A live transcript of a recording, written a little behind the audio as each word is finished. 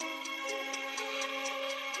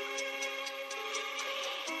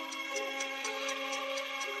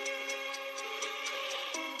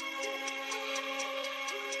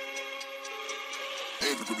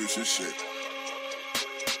to produce this shit.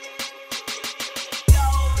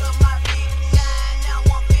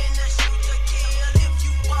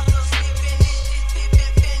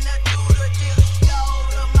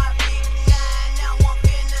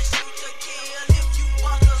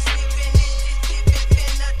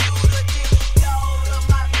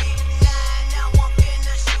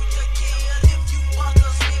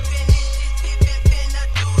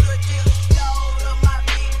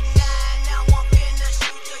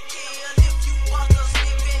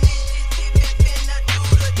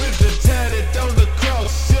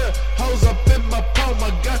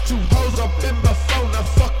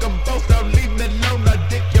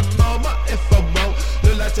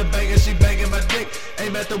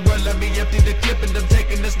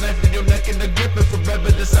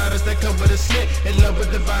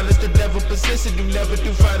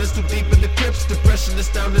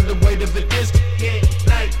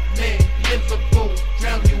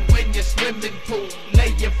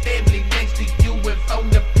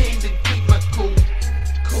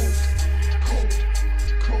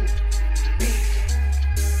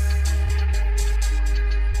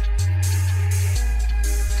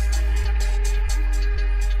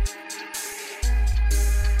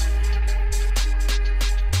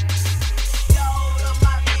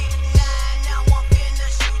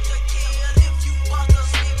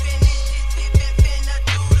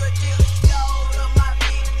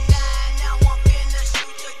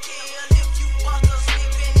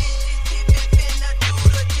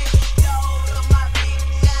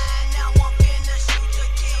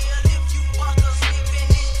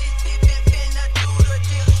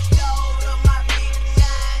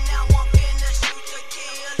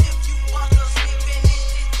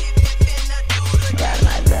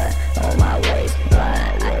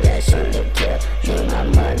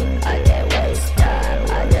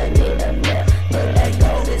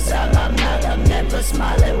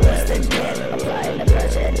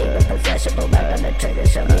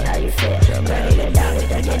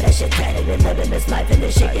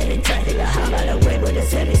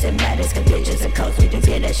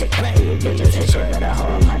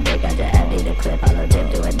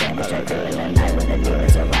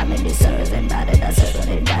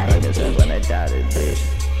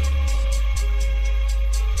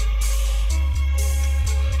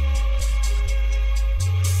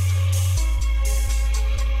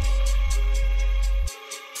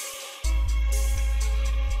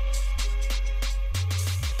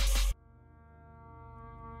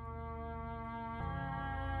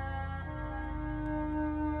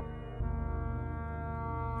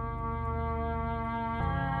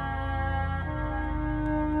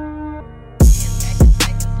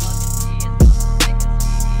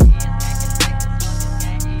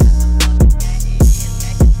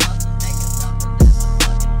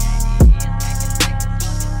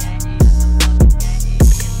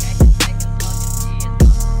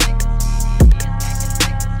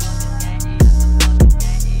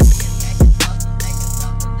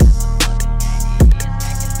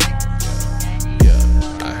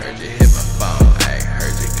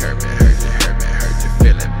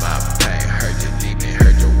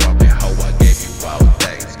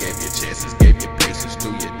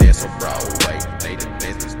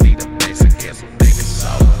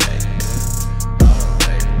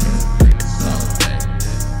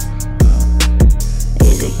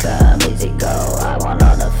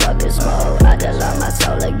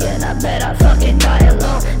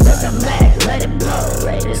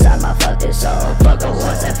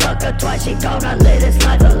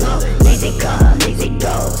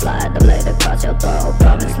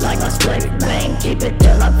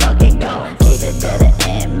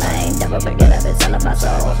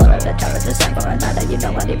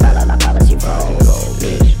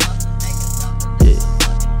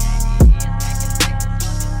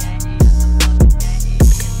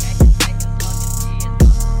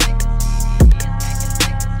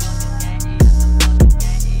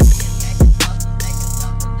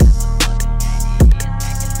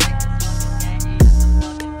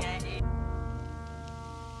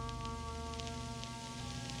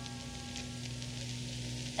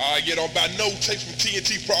 You don't buy no tapes from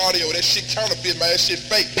TNT for audio. That shit counterfeit, man. That shit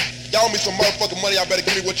fake. Y'all owe me some motherfucking money. Y'all better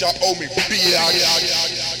give me what y'all owe me.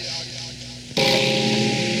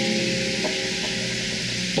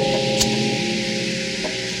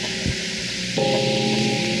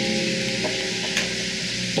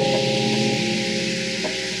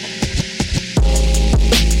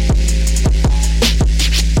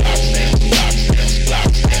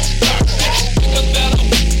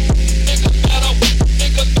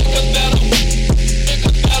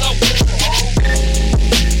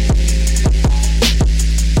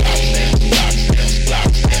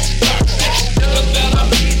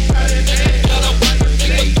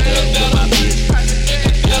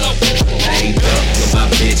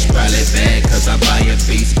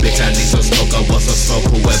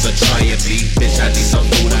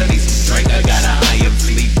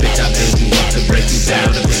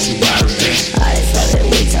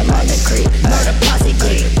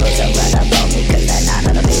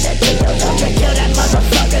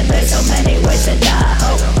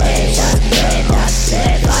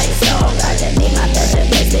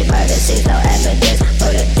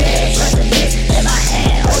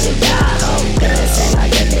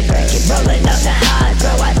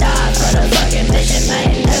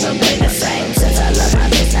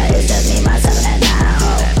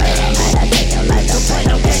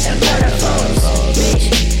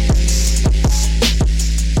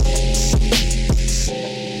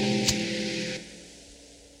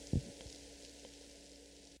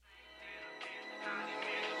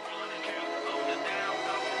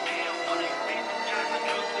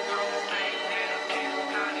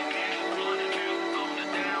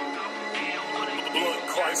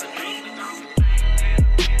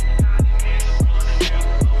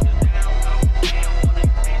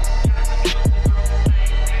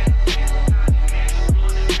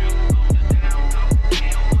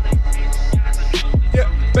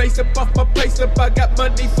 off my place up. I got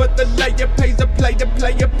money for the layer, pays the player,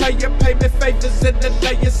 pay me favors in the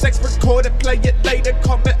layer. Sex recorded, play it later.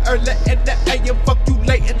 Call me early in the AM. Fuck you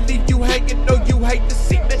late and leave you hanging. No, you hate to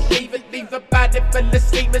see me leave a body full of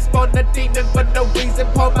steaming. Spawn a demon for no reason.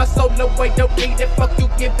 Pour my soul away, don't need it. Fuck you,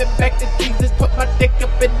 give it back to Jesus. Put my dick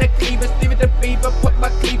up in the cleavers, leave it to beaver. Put my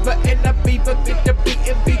cleaver in a beaver. Get the beat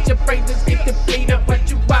and beat your brains, get the bleeder. What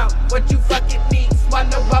you want, what you fucking need.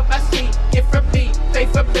 Swallow all my seed, get from me.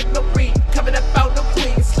 Faith from memory, coming up on the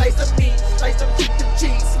queen. Slice of meat, slice of keep the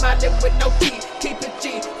cheese. Smiling with no teeth, keep it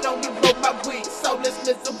G. Don't you roll my weed, soulless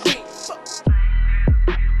misery.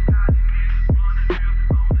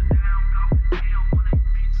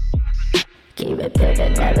 Keep it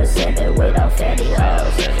pimpin', never send it with no fatty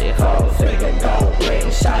hoes. Cold finger, gold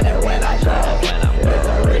ring, shot it when I go.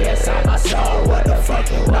 Misery inside my soul, what the fuck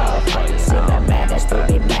you know? See the madness to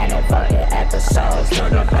be mad at fucking episodes.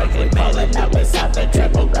 Turn the break, we pulling up with something,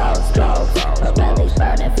 triple goes, my belly's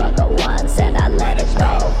burning, fuck a once and I let it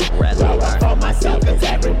go. Roll up for myself, cause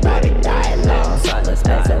everybody die alone. Soulless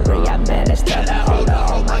misery, I managed to hold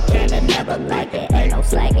on my cannon, never lack it. Ain't no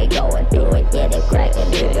slacking, going through it, get it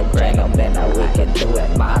cracking, you can bring them in a we can do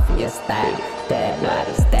it mafia style. Dead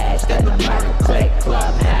body stashed in the murder click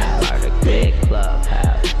clubhouse. Murder click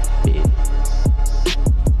clubhouse.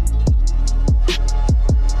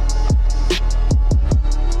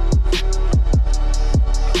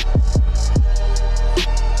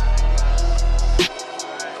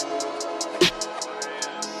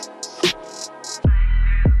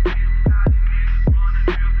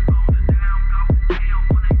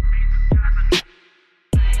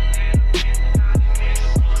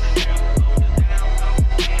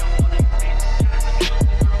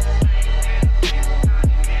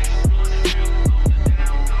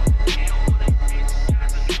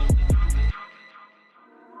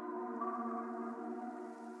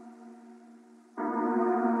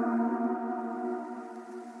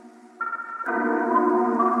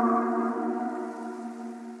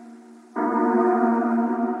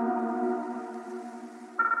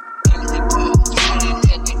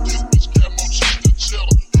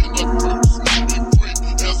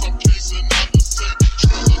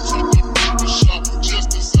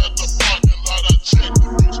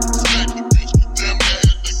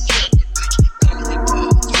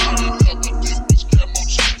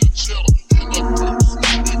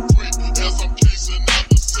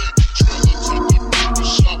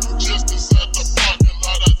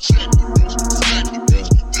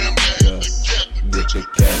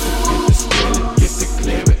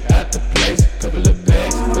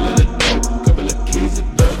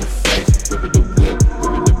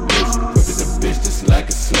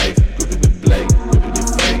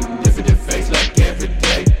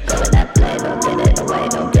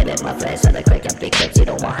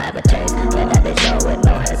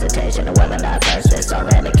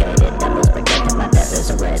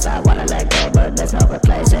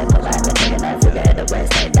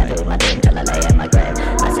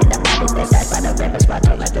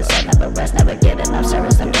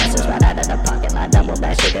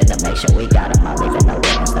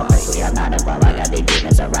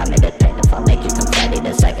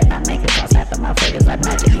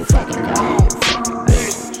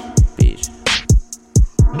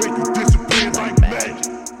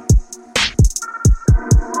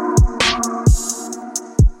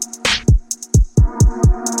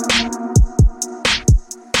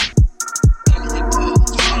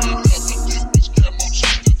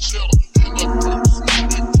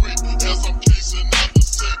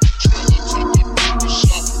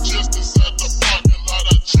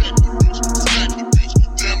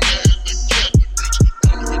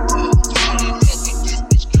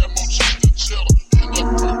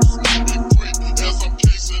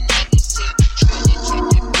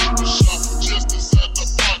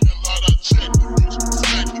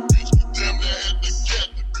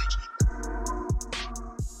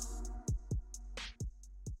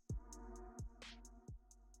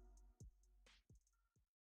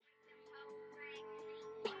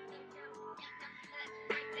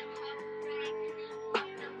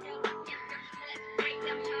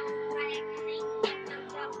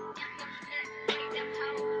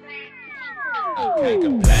 Can't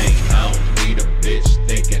complain, I don't need a bitch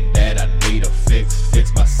thinking that I need a fix.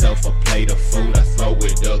 Fix myself a plate of food, I throw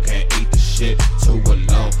it up, can't eat the shit. Too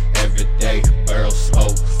alone every day, barrel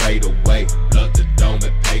smoke, fade away. Blunt the dome,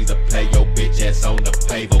 it pays to play your bitch ass on the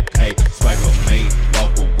pave, okay. Swipe a main,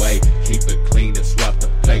 walk away, keep it clean and swap the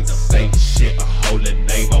plates. Same shit, a holy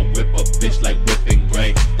name, I whip a bitch like whipping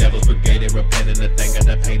grain. Devil's Brigade, repenting the thing, got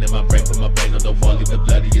that pain in my brain, put my brain on the wall, leave the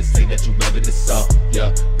bloodiest scene that you ever saw.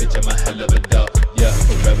 Yeah, bitch, I'm a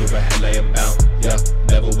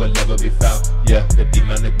Yeah, the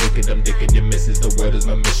demonic wicked, I'm dicking your misses. The world is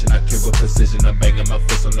my mission, I kill with precision. I'm banging my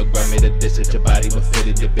fist on the ground, made a dish that your body will fit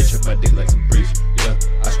it. Your bitch with my dick like some breeze. Yeah,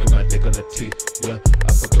 I screw my dick on the teeth. Yeah,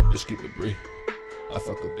 I fuck up, bitch, keep it brief. I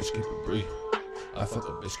fuck up, bitch, keep it brief. I fuck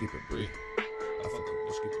up, bitch, keep it brief. I fuck up,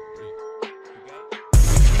 bitch, keep it brief.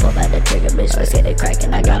 Pull out the trigger, bitch, let's get it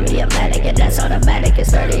crackin'. I got me a manic, and that's automatic. It's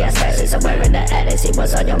 30 ass scratches somewhere in the attic. See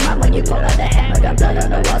what's on your mind when you pull out the hammer. Got blood on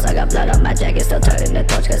the walls, I got blood on my jacket. Still turning the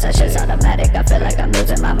torch, cause that shit's automatic. I feel like I'm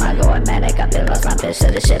losing my mind, going manic. I feel lost my bitch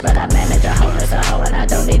to the shit, but I manage a hoe. It's a hoe, and I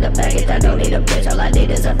don't need a baggage. I don't need a bitch, all I need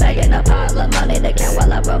is a bag and a pile of money to count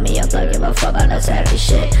while I roll me up. Don't give a fuck about no savvy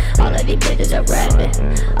shit. All of these bitches are rapping.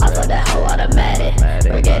 Off of that hoe automatic.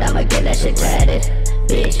 Brigade, I'ma get that shit tatted.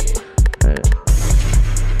 Bitch.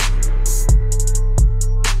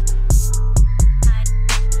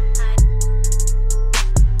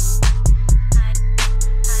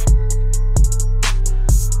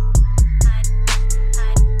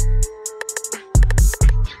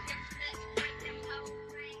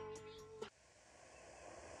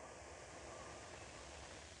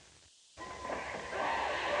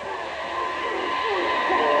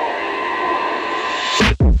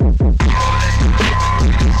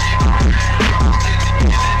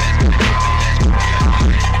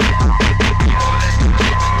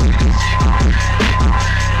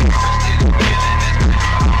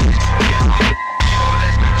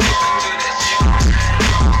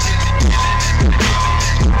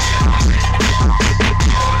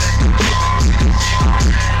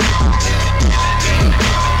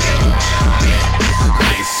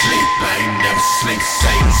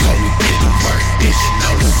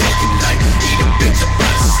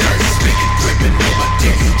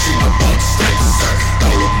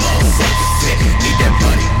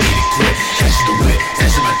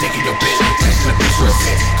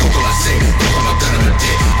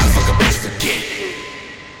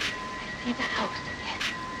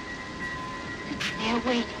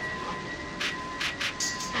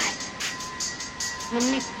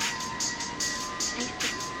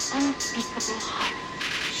 Unspeakable horror.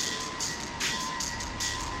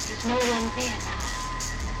 There's no one there now.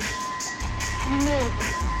 No one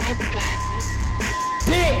I'd gladly.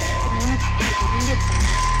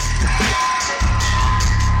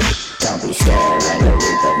 Don't be scared, like the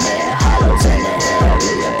reaper, man. Hollows in the hell.